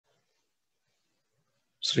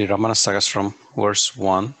Śrī Ramana Sahasram, verse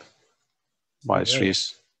 1 by Sri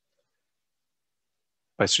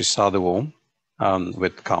Sadhu Om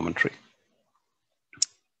with commentary.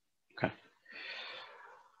 Okay.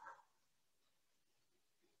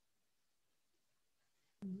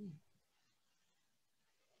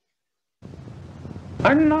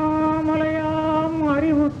 Annamalai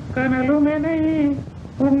Hill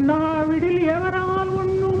உண்ணாவிடில் எவரால்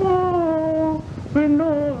உண்ணுமோ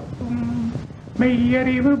விண்ணோர்க்கும்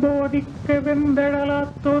மெய்யறிவு போதிக்க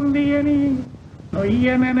வெந்தழலாத் தோன்றிய நீ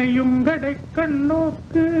நொய்யனையும் கடைக்கண்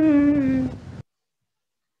நோக்கு.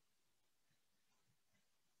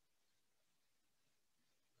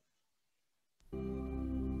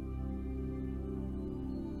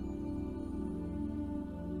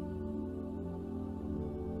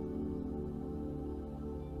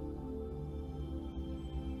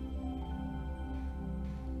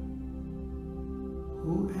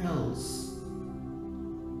 Who else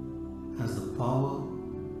has the power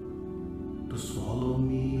to swallow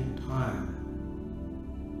me entire?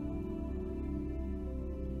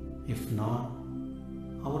 If not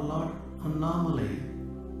our Lord Annamalai,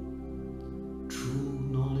 true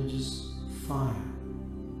knowledge is fire.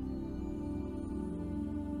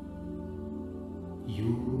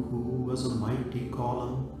 You who was a mighty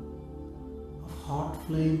column of hot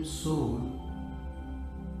flame sword,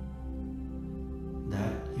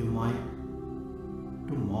 that you might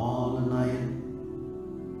to maul an iron,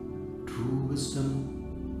 true wisdom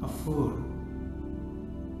afford.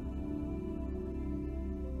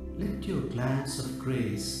 Let your glance of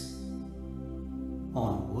grace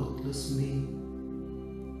on worthless me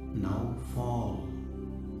now fall.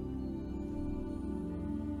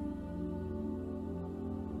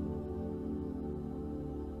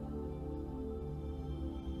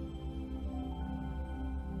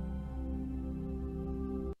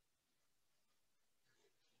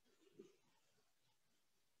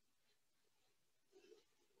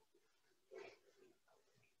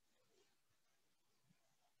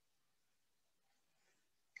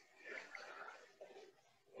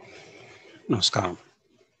 Namaskaram.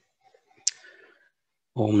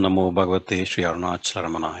 Om Namo Bhagavate Sri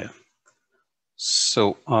Arunachalaramana. So,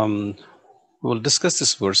 we'll discuss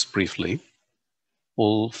this verse briefly.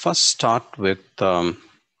 We'll first start with the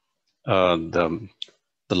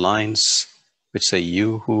lines which say, "You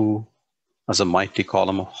who, as a mighty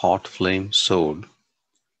column of hot flame sword,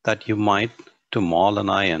 that you might to maul an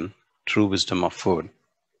iron, true wisdom afford."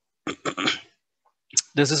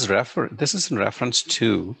 This is in reference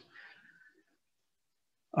to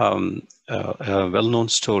a well-known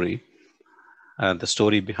story, the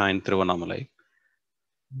story behind Annamalai.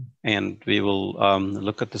 And we will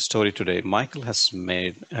look at the story today. Michael has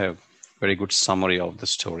made a very good summary of the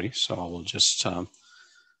story. So I will just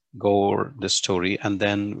go over the story and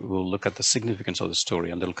then we'll look at the significance of the story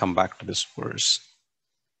and then we'll come back to this verse.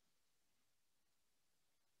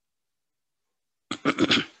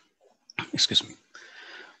 Excuse me.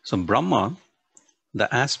 So Brahma, the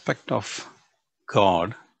aspect of God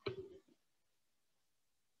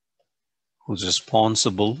who's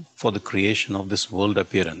responsible for the creation of this world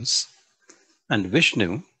appearance, and Vishnu,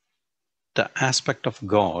 the aspect of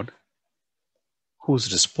God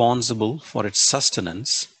who's responsible for its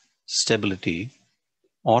sustenance, stability,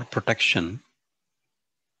 or protection,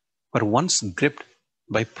 were once gripped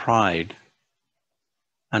by pride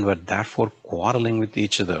and were therefore quarreling with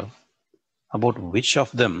each other about which of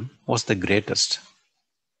them was the greatest.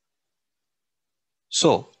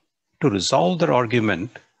 So, to resolve their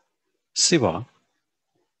argument, Shiva,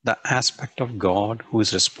 the aspect of God who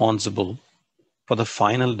is responsible for the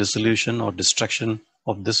final dissolution or destruction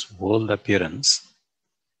of this world appearance,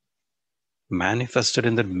 manifested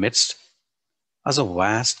in their midst as a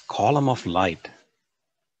vast column of light,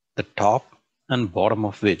 the top and bottom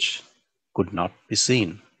of which could not be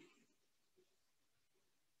seen.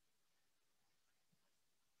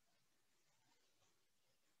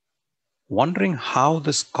 Wondering how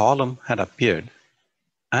this column had appeared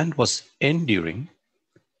and was enduring,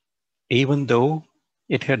 even though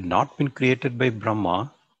it had not been created by Brahma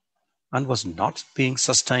and was not being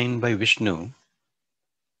sustained by Vishnu,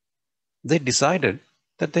 they decided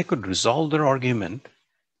that they could resolve their argument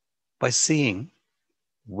by seeing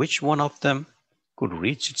which one of them could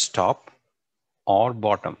reach its top or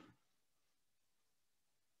bottom.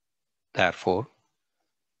 Therefore,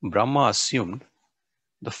 Brahma assumed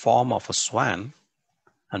the form of a swan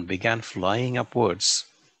and began flying upwards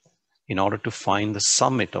in order to find the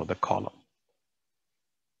summit of the column,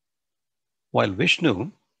 while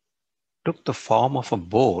Vishnu took the form of a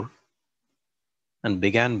boar and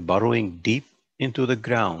began burrowing deep into the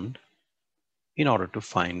ground in order to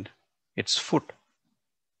find its foot.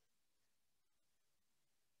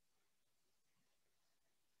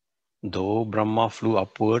 Though Brahma flew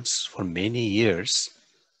upwards for many years,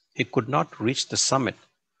 he could not reach the summit.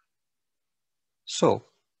 So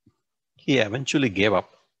he eventually gave up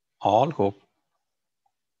all hope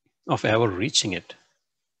of ever reaching it.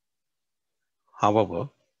 However,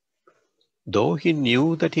 though he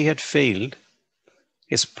knew that he had failed,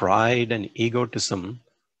 his pride and egotism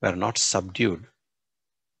were not subdued.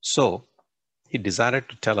 So he decided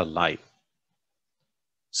to tell a lie,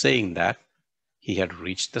 saying that he had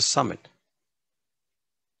reached the summit.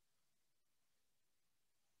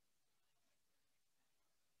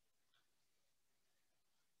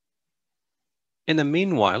 In the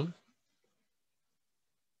meanwhile,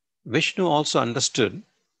 Vishnu also understood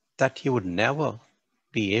that he would never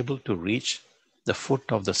be able to reach the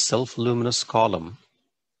foot of the self-luminous column.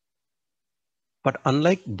 But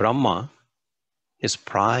unlike Brahma, his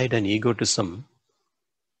pride and egotism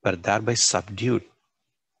were thereby subdued.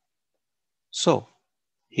 So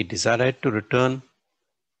he decided to return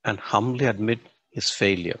and humbly admit his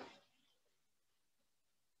failure.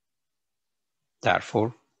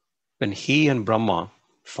 Therefore, when he and Brahma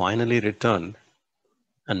finally returned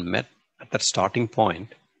and met at that starting point,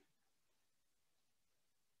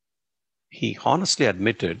 he honestly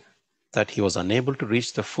admitted that he was unable to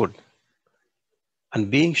reach the foot, and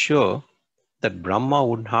being sure that Brahma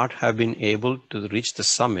would not have been able to reach the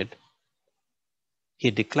summit,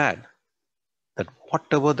 he declared that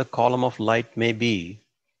whatever the column of light may be,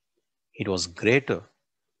 it was greater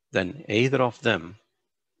than either of them,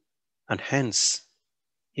 and hence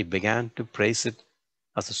he began to praise it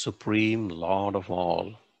as the supreme Lord of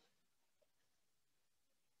all.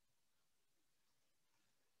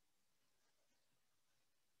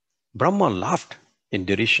 Brahma laughed in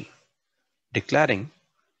derision, declaring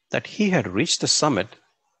that he had reached the summit,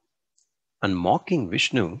 and mocking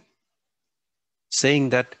Vishnu, saying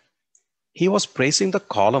that he was praising the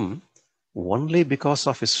column only because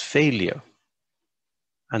of his failure,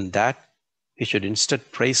 and that he should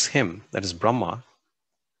instead praise him, that is Brahma,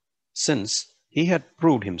 since he had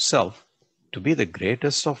proved himself to be the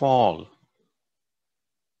greatest of all.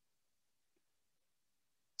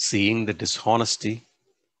 Seeing the dishonesty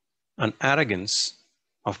and arrogance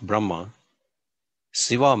of Brahma,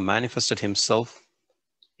 Shiva manifested himself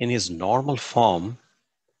in his normal form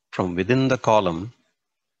from within the column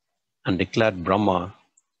and declared Brahma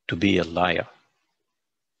to be a liar.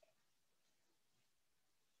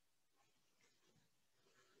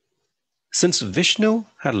 Since Vishnu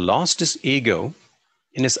had lost his ego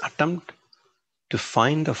in his attempt to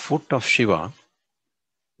find the foot of Shiva,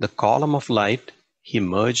 the column of light, he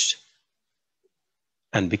merged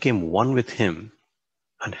and became one with him,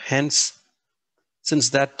 and hence, since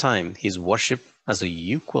that time, he is worshipped as a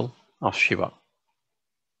equal of Shiva.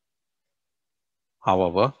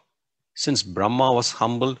 However, since Brahma was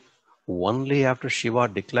humbled only after Shiva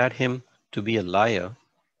declared him to be a liar,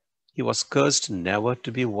 he was cursed never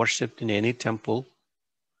to be worshipped in any temple,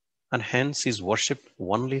 and hence he is worshipped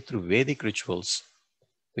only through Vedic rituals,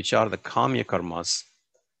 which are the kamya karmas,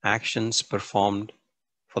 actions performed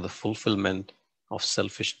for the fulfillment of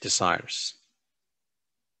selfish desires.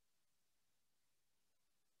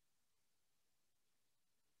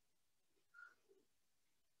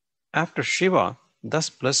 After Shiva thus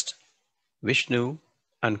blessed Vishnu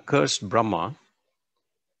and cursed Brahma,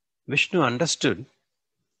 Vishnu understood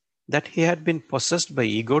that he had been possessed by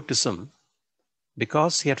egotism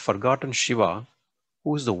because he had forgotten Shiva,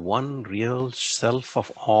 who is the one real self of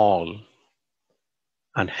all,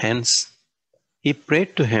 and hence he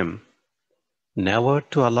prayed to him never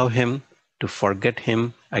to allow him to forget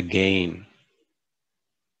him again.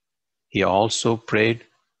 He also prayed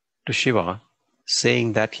to Shiva,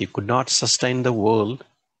 saying that he could not sustain the world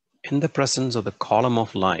in the presence of the column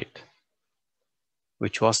of light,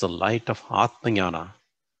 which was the light of Atma-ñāna,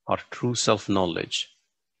 or true self-knowledge,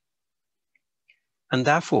 and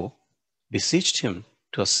therefore beseeched him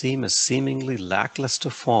to assume a seemingly lackluster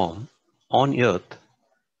form on earth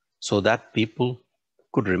so that people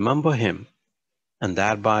could remember him and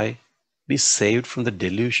thereby be saved from the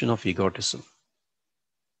delusion of egotism.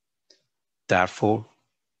 Therefore,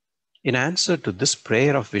 in answer to this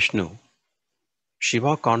prayer of Vishnu,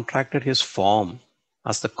 Shiva contracted his form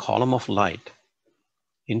as the column of light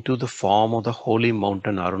into the form of the holy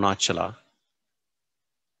mountain Arunachala,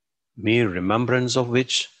 mere remembrance of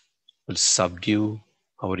which will subdue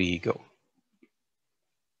our ego.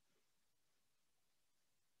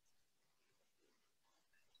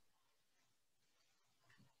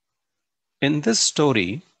 In this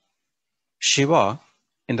story, Shiva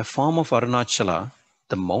in the form of Arunachala,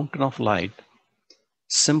 the mountain of light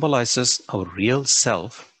symbolizes our real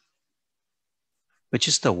self, which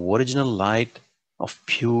is the original light of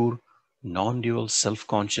pure, non-dual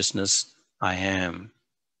self-consciousness, I am.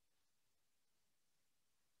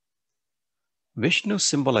 Vishnu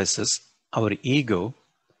symbolizes our ego,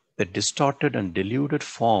 the distorted and deluded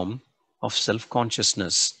form of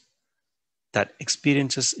self-consciousness that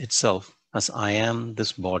experiences itself as I am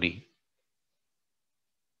this body.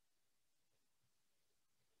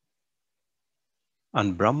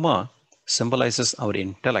 And Brahma symbolizes our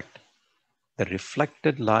intellect, the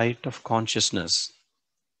reflected light of consciousness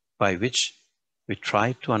by which we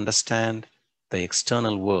try to understand the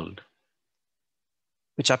external world,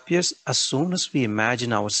 which appears as soon as we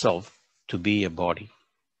imagine ourselves to be a body.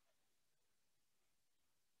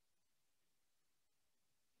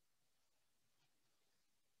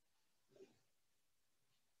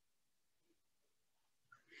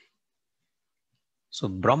 So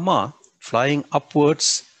Brahma, flying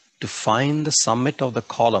upwards to find the summit of the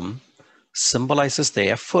column, symbolizes the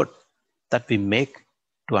effort that we make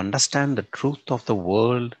to understand the truth of the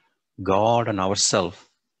world, God, and ourselves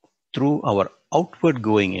through our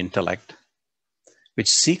outward-going intellect, which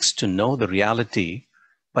seeks to know the reality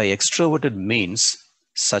by extroverted means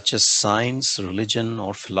such as science, religion,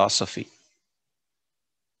 or philosophy.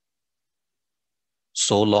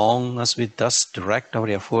 So long as we thus direct our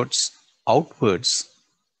efforts outwards,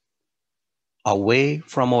 away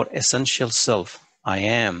from our essential self, I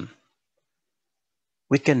am,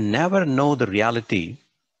 we can never know the reality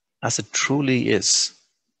as it truly is.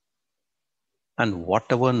 And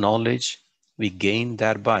whatever knowledge we gain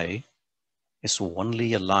thereby is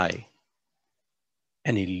only a lie,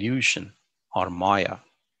 an illusion or maya,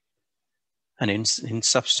 an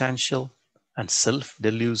insubstantial and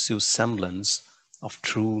self-delusive semblance of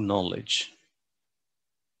true knowledge.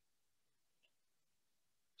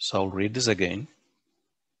 So I'll read this again.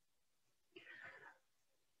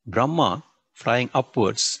 Brahma, flying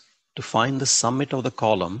upwards to find the summit of the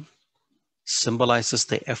column, symbolizes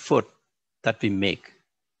the effort that we make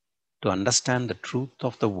to understand the truth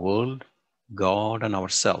of the world, God, and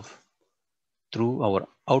ourselves through our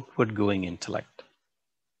outward-going intellect,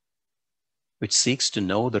 which seeks to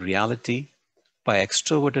know the reality by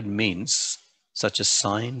extroverted means such as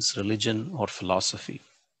science, religion, or philosophy.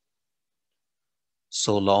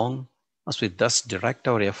 So long as we thus direct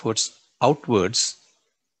our efforts outwards,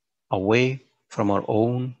 away from our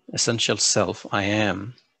own essential self, I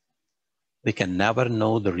am, we can never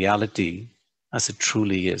know the reality as it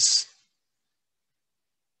truly is.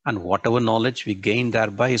 And whatever knowledge we gain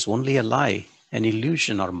thereby is only a lie, an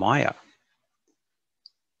illusion or maya,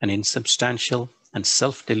 an insubstantial and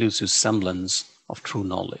self-delusive semblance of true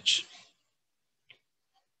knowledge.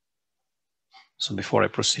 So before I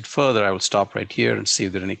proceed further, I will stop right here and see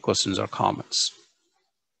if there are any questions or comments.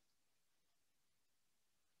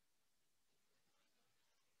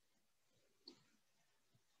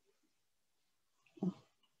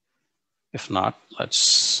 If not,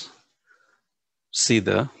 let's see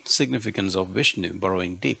the significance of Vishnu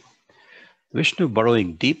burrowing deep. Vishnu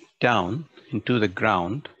burrowing deep down into the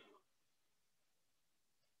ground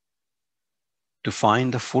to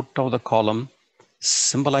find the foot of the column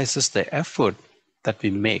symbolizes the effort that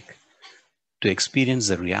we make to experience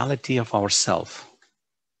the reality of ourself,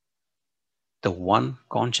 the one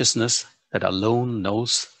consciousness that alone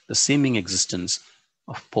knows the seeming existence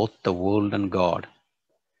of both the world and God,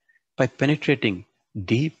 by penetrating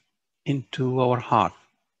deep into our heart,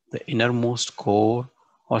 the innermost core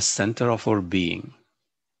or center of our being.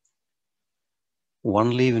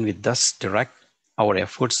 Only when we thus direct our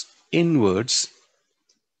efforts inwards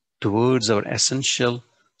towards our essential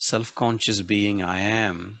self-conscious being I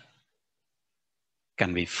am,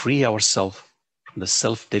 can we free ourselves from the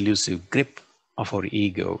self-delusive grip of our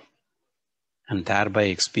ego and thereby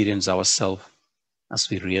experience ourselves as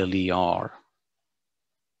we really are.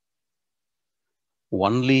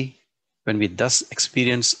 Only when we thus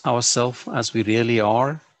experience ourselves as we really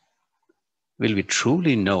are, will we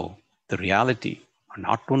truly know the reality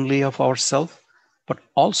not only of ourselves, but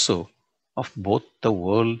also of both the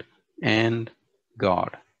world and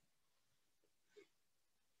God.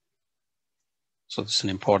 So this is an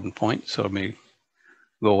important point. So let me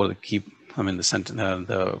go over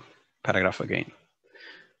the paragraph again.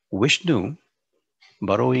 Vishnu,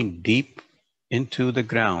 burrowing deep into the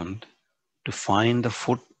ground to find the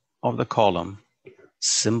foot of the column,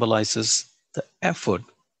 symbolizes the effort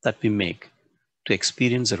that we make to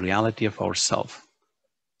experience the reality of ourself,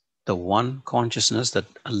 the one consciousness that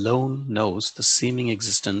alone knows the seeming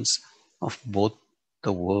existence of both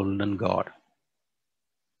the world and God.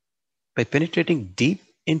 by penetrating deep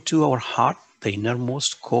into our heart, the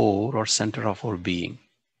innermost core or center of our being.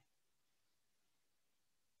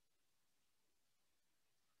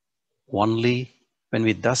 Only when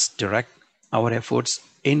we thus direct our efforts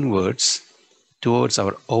inwards towards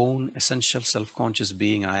our own essential self-conscious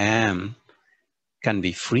being, I am, can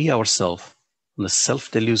we free ourselves from the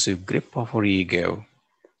self-delusive grip of our ego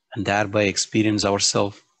and thereby experience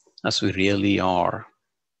ourselves as we really are.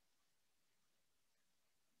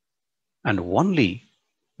 And only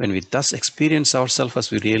when we thus experience ourselves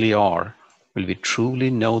as we really are, will we truly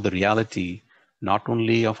know the reality not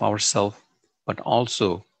only of ourselves, but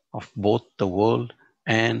also of both the world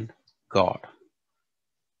and God.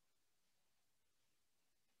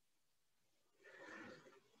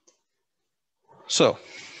 So,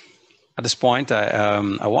 at this point,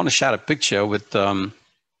 I want to share a picture with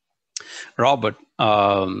Robert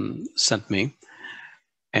sent me,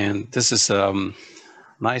 and this is a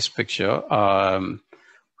nice picture.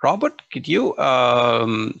 Robert, could you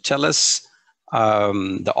tell us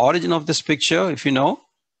the origin of this picture, if you know?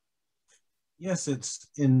 Yes, it's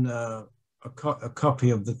in a copy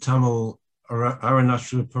of the Tamil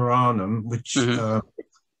Arunachalaramana, which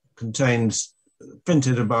contains,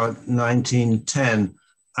 printed about 1910,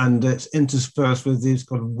 and it's interspersed with these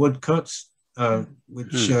called woodcuts,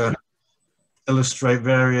 which illustrate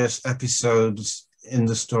various episodes in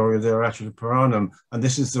the story of the Arunachalaramana. And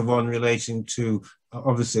this is the one relating to,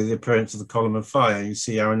 obviously, the appearance of the column of fire. You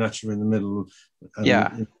see Arunachala in the middle,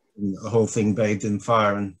 and the whole thing bathed in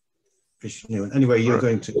fire and Vishnu. Anyway, you're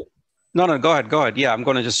going to... No, go ahead. Yeah, I'm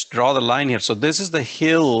going to just draw the line here. So this is the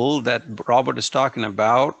hill that Robert is talking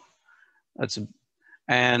about.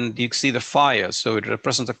 And you see the fire. So it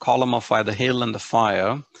represents a column of fire, the hill and the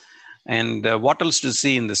fire. And what else do you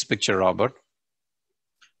see in this picture, Robert?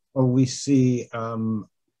 Well, we see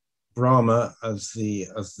Brahma as the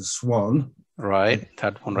swan. Right,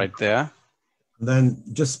 that one right there. And then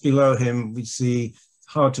just below him, we see,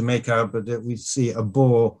 hard to make out, but we see a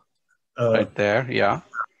boar. Right there, yeah.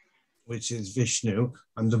 Which is Vishnu.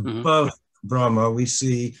 And above Brahma, we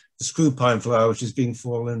see the screw pine flower, which has been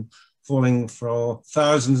falling for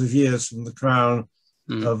thousands of years from the crown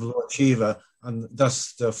of Lord Shiva. And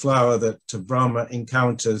thus the flower that Brahma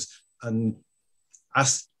encounters and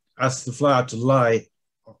asks the flower to lie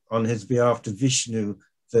on his behalf to Vishnu,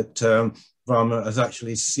 that Brahma has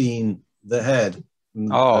actually seen the head.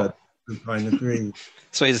 And, Pine agrees.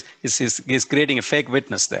 So he's creating a fake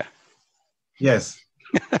witness there. Yes.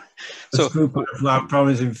 So the flower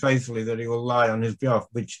promises him faithfully that he will lie on his behalf,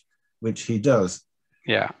 which he does.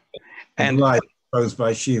 Yeah. And lie posed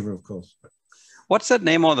by Shiva, of course. What's that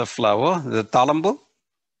name of the flower? The talambu?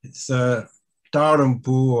 It's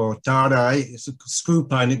Tarampu or Tarai. It's a screw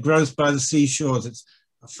pine. It grows by the seashores. It's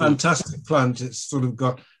a fantastic plant. It's sort of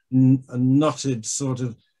got a knotted sort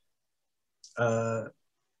of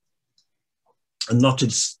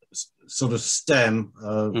stem,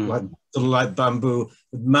 like bamboo,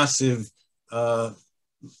 with massive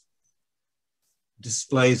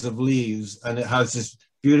displays of leaves, and it has this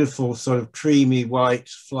beautiful sort of creamy white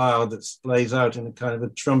flower that splays out in a kind of a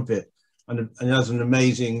trumpet, and it has an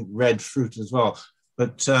amazing red fruit as well.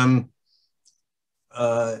 But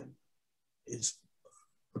it's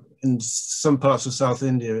in some parts of South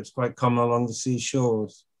India, it's quite common along the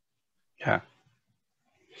seashores. Yeah,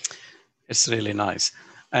 it's really nice.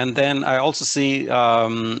 And then I also see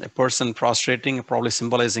a person prostrating, probably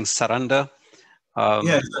symbolizing surrender.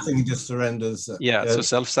 Yes, I think he just surrenders. So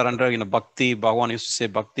self-surrender, Bhakti, Bhagavan used to say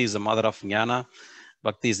Bhakti is the mother of Ñāna.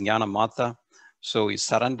 Bhakti is Ñāna Mata. So you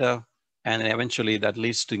surrender, and eventually that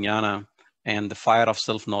leads to Ñāna, and the fire of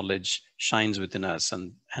self-knowledge shines within us.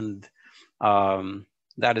 And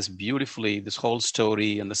that is beautifully, this whole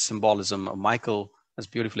story and the symbolism of Michael has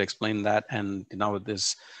beautifully explained that. And now with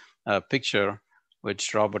this picture,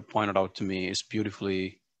 which Robert pointed out to me, is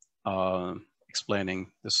beautifully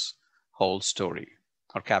explaining this whole story,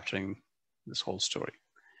 or capturing this whole story.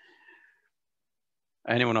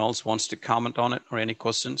 Anyone else wants to comment on it, or any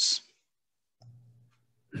questions?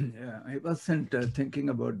 Yeah, I wasn't thinking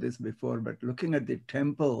about this before, but looking at the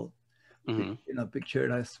temple,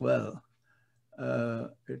 pictured as well,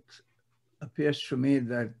 it appears to me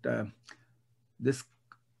that this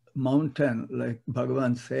mountain, like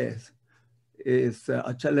Bhagavan says, is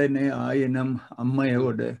Achalene Ayanam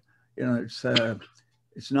Ammayode.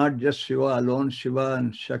 It's not just Shiva alone, Shiva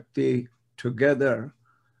and Shakti together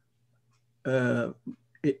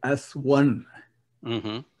as one,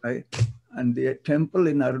 right? And the temple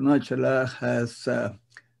in Arunachala has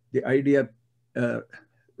the idea,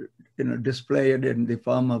 displayed in the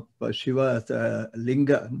form of Shiva as a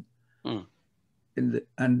linga.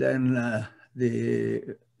 and then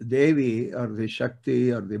the Devi or the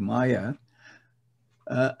Shakti or the Maya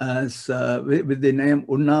as with the name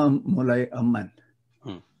Annamalai Amman.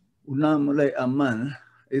 Annamalai Amman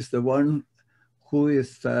is the one who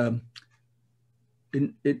is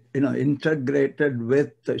integrated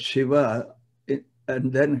with Shiva,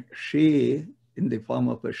 and then she, in the form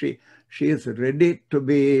of a she is ready to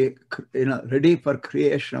be, ready for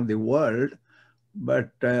creation of the world.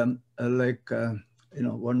 But one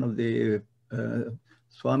of the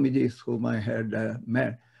Swamijis whom I had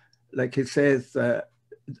met, like he says,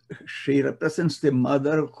 she represents the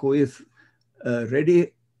mother who is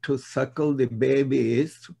ready to suckle the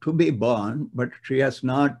babies to be born, but she has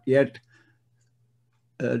not yet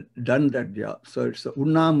done that job. So it's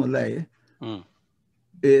Annamalai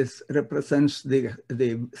represents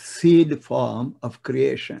the seed form of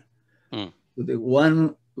creation. The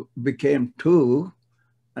one became two,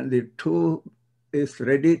 and the two is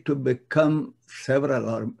ready to become several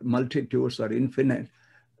or multitudes or infinite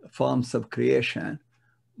forms of creation.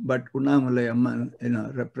 But Annamalai Amman,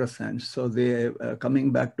 represents. So they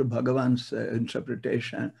coming back to Bhagavan's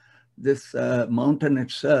interpretation, this mountain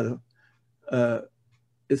itself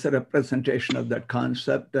is a representation of that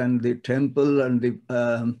concept, and the temple and the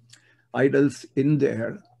idols in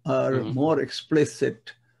there are more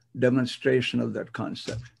explicit demonstration of that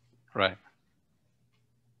concept. Right.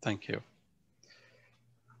 Thank you.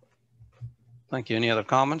 Thank you. Any other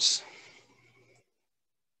comments?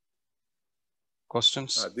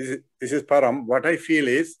 Questions? This is Param. What I feel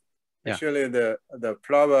is actually the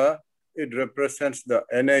flower, it represents the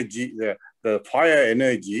energy, the fire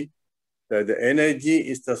energy. The energy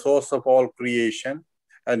is the source of all creation,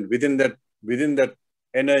 and within that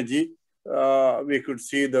energy, we could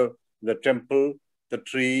see the temple, the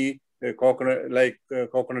tree, the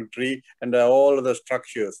coconut tree, and all the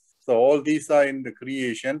structures. So all these are in the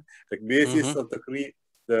creation. The basis of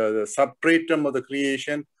the substratum of the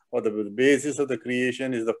creation, or the basis of the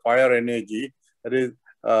creation, is the fire energy. That is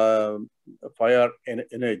fire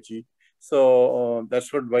energy. So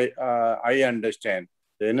that's what I understand.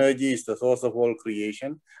 The energy is the source of all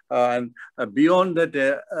creation, and beyond that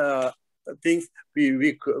things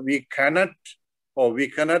we cannot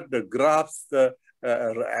grasp the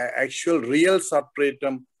actual real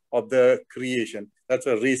substratum of the creation. That's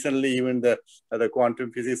why recently even the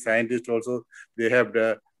quantum physics scientists also, they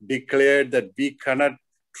have declared that we cannot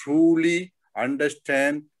truly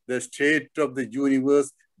understand the state of the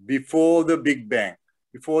universe before the Big Bang.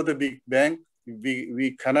 Before the Big Bang,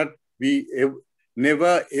 we cannot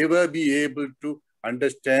never ever be able to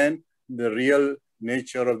understand the real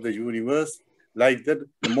nature of the universe. Like that,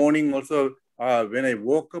 the morning also, when I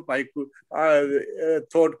woke up, a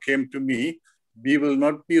thought came to me: we will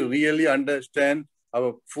not be really understand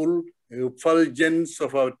our full effulgence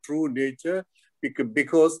of our true nature,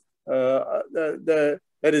 because that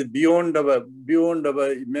is beyond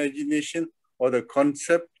our imagination or the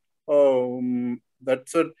concept.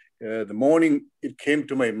 That's what the morning it came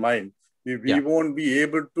to my mind. We won't be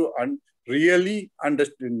able to really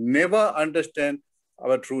understand, never understand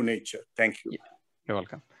our true nature. Thank you. You're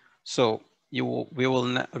welcome. So we will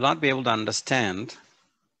not be able to understand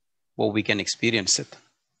what we can experience it,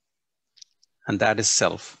 and that is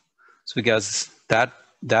self. So because that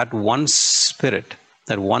one spirit,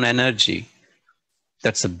 that one energy,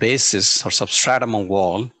 that's the basis or substratum of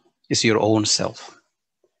all, is your own self.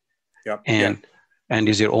 And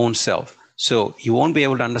is your own self. So you won't be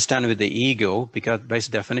able to understand with the ego, because by its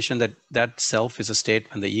definition that self is a state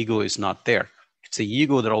and the ego is not there. It's the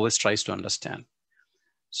ego that always tries to understand.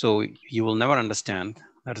 So you will never understand.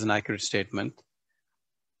 That is an accurate statement.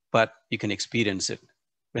 But you can experience it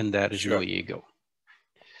when there is no ego.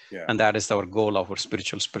 And that is our goal of our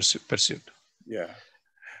spiritual pursuit. Yeah.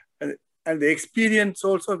 And the experience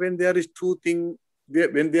also, when there is two things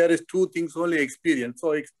only experience.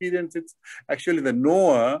 So experience, it's actually the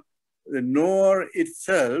knower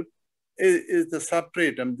itself is the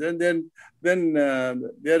substratum. Then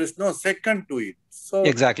there is no second to it. So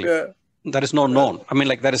exactly. There is no known. I mean,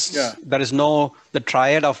 like there is no, the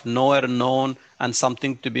triad of knower and known and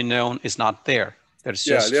something to be known is not there. There's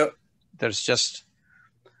just.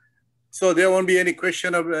 So there won't be any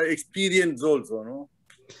question of experience also, no?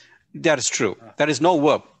 That is true. There is no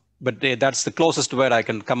verb, but that's the closest word I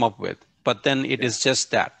can come up with. But then it is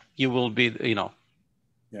just that. You will be,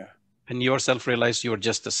 when yourself realize you're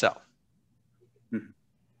just the self.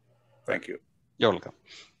 Thank you. You're welcome.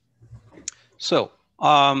 So,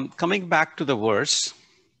 coming back to the verse,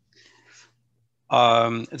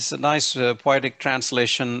 it's a nice poetic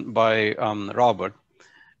translation by Robert.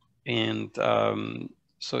 And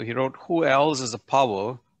So he wrote, who else has the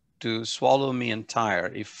power to swallow me entire,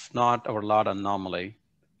 if not our Lord Annamalai?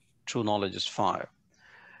 True knowledge is fire.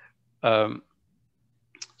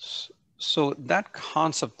 So that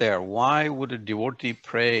concept there, why would a devotee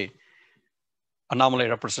pray? Annamalai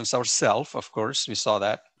represents ourself, of course, we saw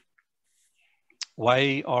that.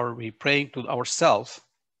 Why are we praying to ourself?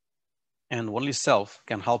 And only self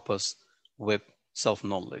can help us with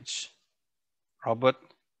self-knowledge. Robert, do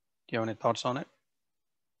you have any thoughts on it?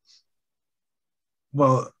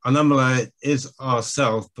 Well, Annamalai is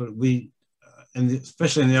ourself, but we,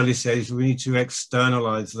 especially in the early stages, we need to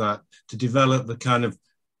externalize that to develop the kind of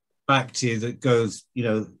bhakti that goes,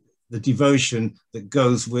 the devotion that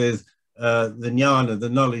goes with the jnana, the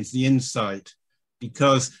knowledge, the insight,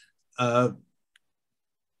 because bhakti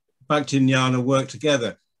and jnana work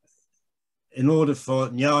together. In order for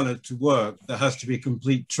jnana to work, there has to be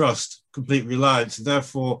complete trust, complete reliance.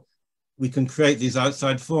 Therefore, we can create these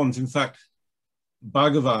outside forms. In fact,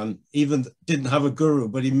 Bhagavan even didn't have a guru,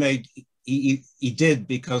 but he did,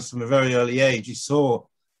 because from a very early age, he took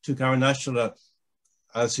Arunachala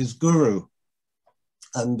as his guru.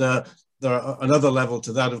 And there are another level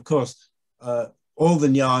to that, of course. All the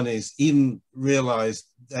jnanis even realize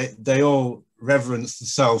they all reverence the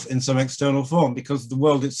self in some external form, because the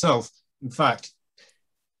world itself, in fact,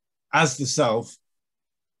 as the self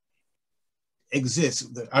exists,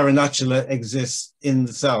 the Arunachala exists in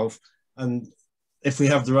the self, and if we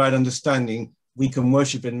have the right understanding, we can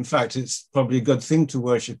worship it. In fact, it's probably a good thing to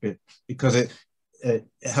worship it, because it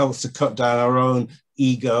helps to cut down our own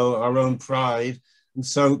ego, our own pride. And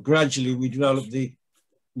so gradually we develop the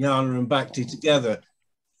jnana and bhakti together.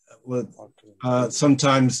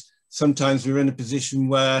 Sometimes we're in a position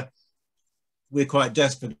where we're quite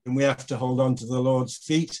desperate and we have to hold on to the Lord's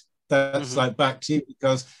feet. That's like bhakti,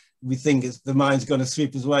 because we think the mind's going to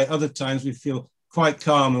sweep us away. Other times we feel quite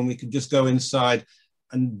calm and we can just go inside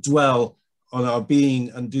and dwell on our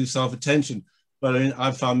being and do self-attention. But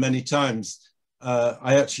I've found many times,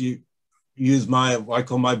 I actually use what I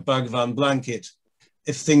call my Bhagavan blanket.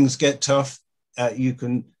 If things get tough, you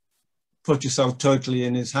can put yourself totally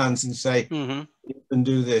in his hands and say, you can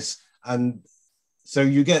do this. And so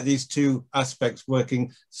you get these two aspects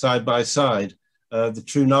working side by side, the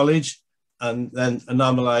true knowledge, and then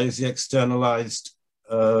Annamalai is the externalized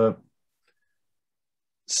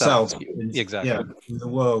self. Exactly. Yeah, in the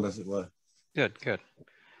world, as it were. Good.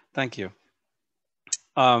 Thank you.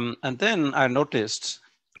 And then I noticed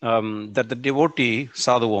that the devotee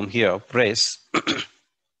Sadhu Om here prays,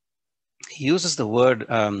 he uses the word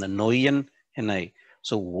eṉṉum,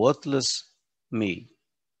 so worthless me.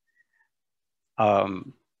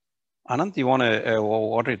 Anant, you want to,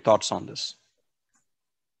 what are your thoughts on this?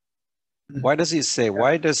 Why does he say,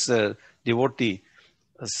 why does the devotee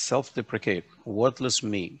self-deprecate, worthless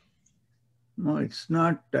me? No, it's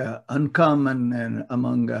not uncommon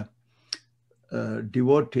among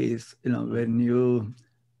devotees, when you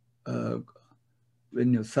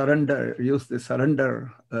surrender, use the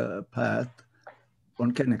surrender path,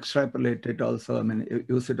 one can extrapolate it also,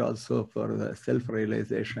 use it also for the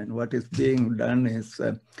self-realization. What is being done is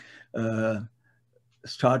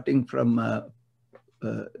starting from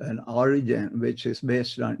an origin which is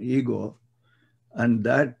based on ego, and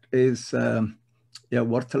that is a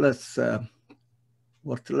worthless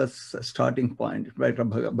starting point, right?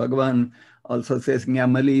 Bhagavan also says,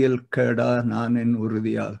 "Ñāmaliyil keda nānin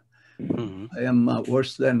urudiyal." I am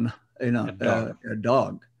worse than a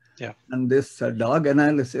dog. Yeah. And this dog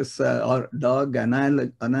analysis or dog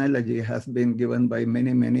analogy has been given by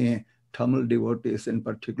many Tamil devotees in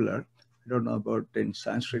particular. I don't know about in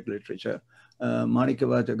Sanskrit literature.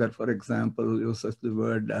 Manikavachagar, for example, uses the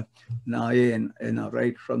word nayen,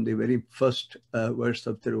 right from the very first verse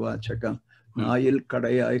of Tiruvachakam. Nayil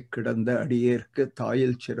kadayai kidanda adiyerku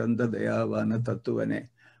thayil chiranda dayavana tattuvane.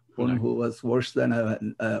 One who was worse than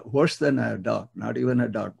a dog, not even a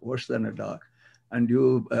dog, worse than a dog. And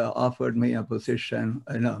you offered me a position,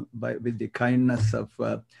 with the kindness of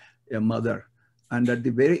a mother. And at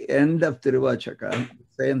the very end of Tiruvachakam,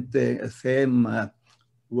 same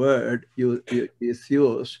word is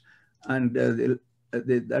used, and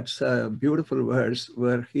that's a beautiful verse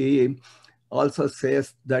where he also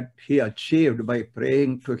says that he achieved by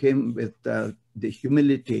praying to him with the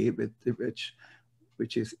humility with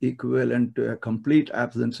which is equivalent to a complete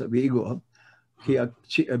absence of ego.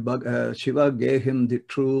 Shiva gave him the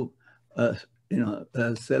true,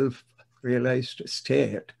 self-realized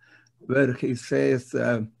state, where he says,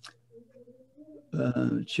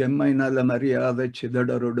 "Chemmainala mariyada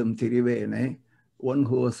chidadarudum tirivene," one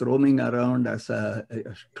who was roaming around as a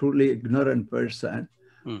truly ignorant person,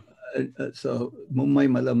 So, Mummai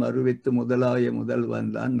Mala Maruvittu Mudalaya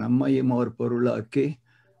Mudalvandan, Nammayim or Porulaki,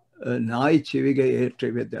 Nai Chiviga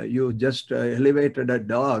Etriveda. You just elevated a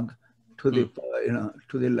dog to the,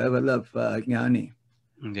 to the level of Jnani.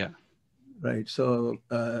 Yeah. Right. So,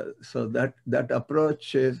 so that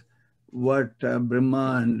approach is what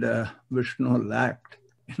Brahma and Vishnu lacked.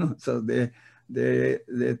 So they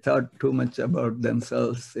thought too much about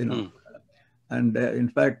themselves. And in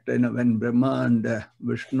fact, when Brahma and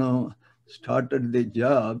Vishnu started the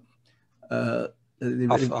job of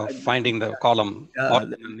finding the column.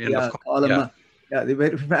 The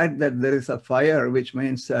very fact that there is a fire, which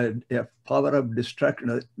means a power of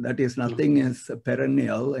destruction, that is, nothing is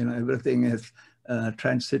perennial, everything is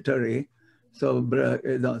transitory. So,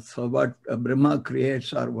 so what Brahma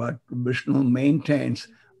creates or what Vishnu maintains,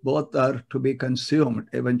 both are to be consumed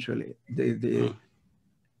eventually.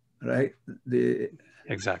 Right?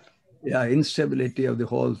 Exactly. Yeah, instability of the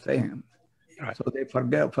whole thing. Right. So they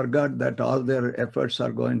forgot that all their efforts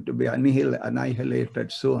are going to be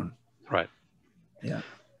annihilated soon. Right. Yeah.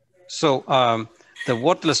 So the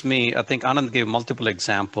worthless me, I think Anand gave multiple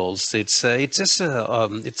examples. It's just it's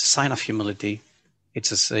a sign of humility.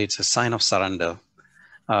 It's a sign of surrender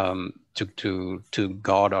to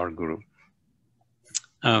God or Guru.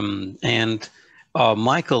 And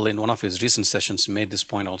Michael, in one of his recent sessions, made this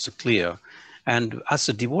point also clear. And as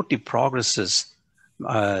the devotee progresses,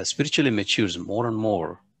 spiritually matures more and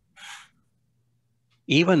more,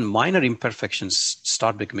 even minor imperfections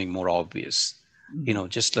start becoming more obvious.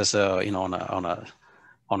 Just as on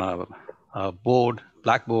a board,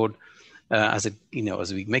 blackboard, as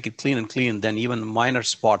we make it clean and clean, then even minor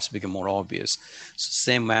spots become more obvious. So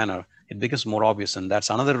same manner, it becomes more obvious, and that's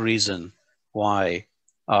another reason why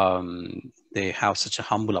they have such a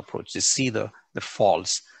humble approach. They see the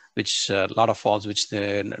faults, which a lot of faults which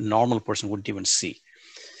the normal person wouldn't even see,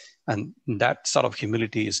 and that sort of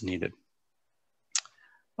humility is needed.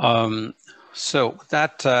 So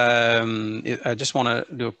that I just want to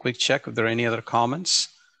do a quick check if there are any other comments.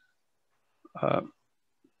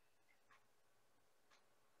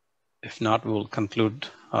 If not, we'll conclude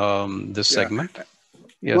this segment.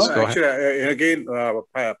 Yes, go actually, ahead. Again,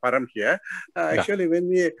 Param here. Actually, when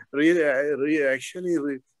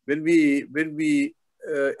we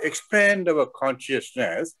expand our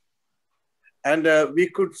consciousness, and we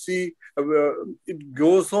could see it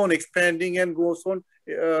goes on expanding and goes on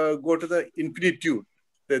go to the infinitude.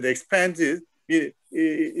 The expanse is it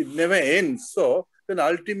never ends. So then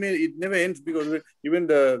ultimately it never ends, because even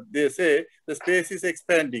they say the space is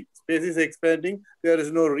expanding. Space is expanding. There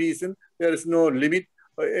is no reason. There is no limit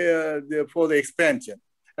for the expansion.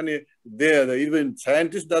 And even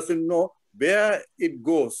scientist doesn't know where it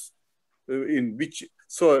goes, in which.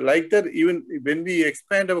 So like that, even when we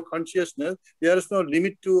expand our consciousness, there is no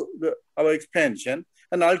limit to our expansion.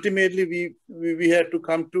 And ultimately, we have to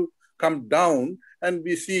come down, and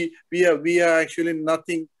we see we are actually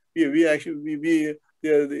nothing. We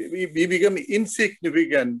become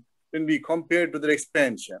insignificant when we compare to the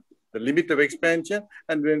expansion, the limit of expansion.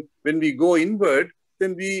 And when we go inward,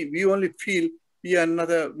 then we only feel we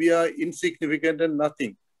are insignificant and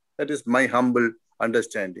nothing. That is my humble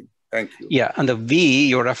understanding. Thank you. Yeah, and the we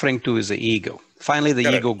you're referring to is the ego. Finally, the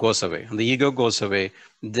Correct. ego goes away. And the ego goes away,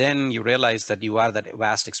 then you realize that you are that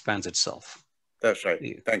vast expanse itself. That's right.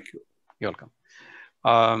 Thank you. You're welcome.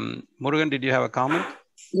 Murugan, did you have a comment?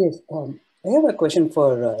 Yes, I have a question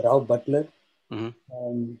for Rao Butler.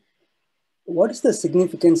 What is the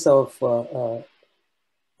significance of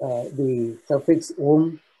the suffix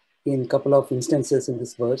Om in a couple of instances in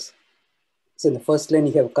this verse? So in the first line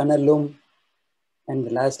you have Kanalum, and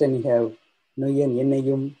the last line you have Nuyan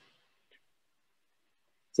eṉṉum.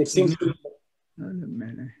 So it seems to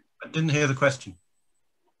I didn't hear the question.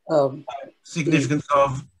 Significance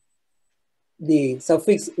of the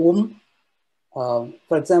suffix for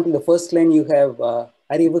example, the first line you have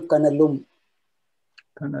Arivu Kanalum.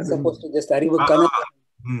 Supposed to just Arivu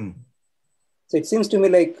Kanalum. So it seems to me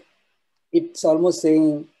like it's almost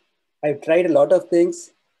saying, I've tried a lot of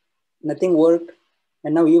things, nothing worked,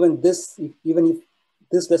 and now even if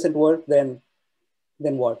this doesn't work, then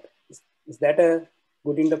what? Is that a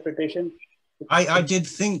good interpretation? I did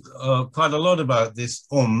think quite a lot about this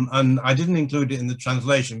and I didn't include it in the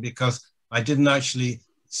translation because I didn't actually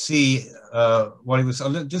see what it was.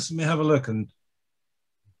 Just let me have a look. And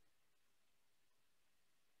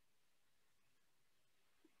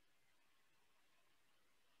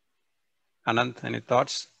Anand, any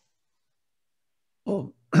thoughts?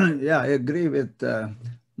 Oh, yeah, I agree with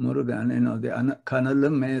Murugan. The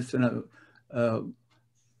Kanalum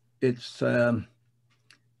is,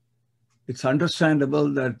 it's understandable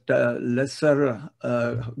that lesser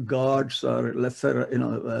gods or lesser,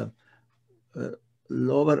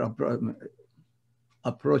 lower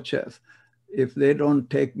approaches, if they don't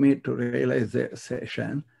take me to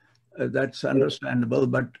realization, that's understandable.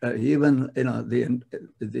 But even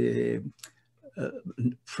the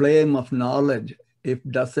flame of knowledge, if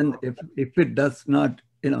it does not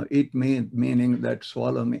eat me, meaning that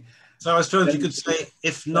swallow me. So I suppose you could say,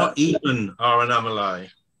 if not even our Annamalai.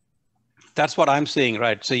 That's what I'm saying,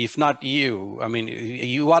 right? So if not you, I mean,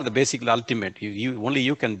 you are the basic ultimate. Only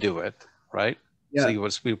you can do it, right? Yeah. So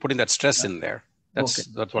we're putting that stress in there. That's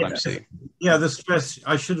what I'm saying. Yeah, the stress,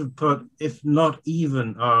 I should have put, if not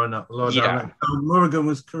even our Lord. Yeah. Murugan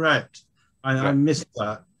was correct. I missed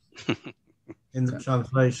that in the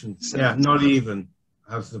translation. Yeah, not even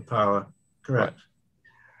has the power. Correct. Right.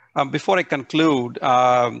 Before I conclude,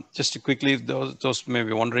 just to quickly, those may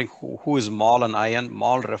be wondering who is Mal and Ayan.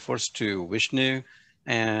 Mal refers to Vishnu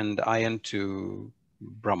and Ayan to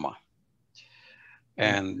Brahma.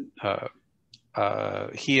 And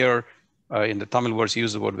here in the Tamil verse,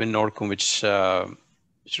 use the word Vinnorkum, which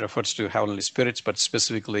refers to heavenly spirits, but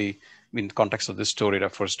specifically in the context of this story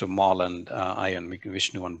refers to Mal and Ayan,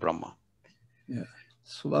 Vishnu and Brahma. Yeah.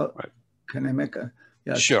 So can I make a...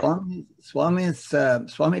 Yeah, sure. Swami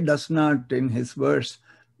does not in his verse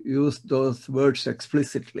use those words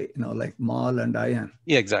explicitly, like Mal and Ayan.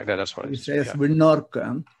 Yeah, exactly. That's what he says.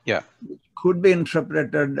 Vinnorkam. Yeah, could be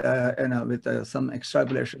interpreted, with some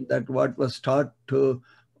extrapolation that what was taught to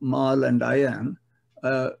Mal and Ayan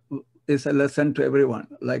is a lesson to everyone.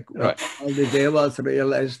 Like all the devas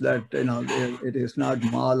realize that it is not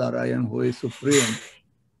Mal or Ayan who is supreme.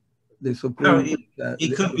 The supreme. No, he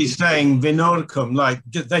could be saying Vinnorkam, like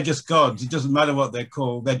they're just gods. It doesn't matter what they're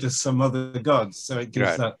called; they're just some other gods. So it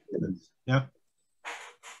gives that,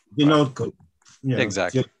 Vinnorkam. Yeah,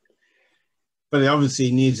 exactly. But it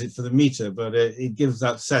obviously needs it for the meter. But it gives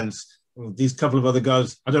that sense. Well, these couple of other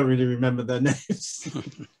gods, I don't really remember their names.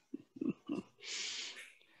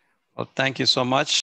 Well, thank you so much.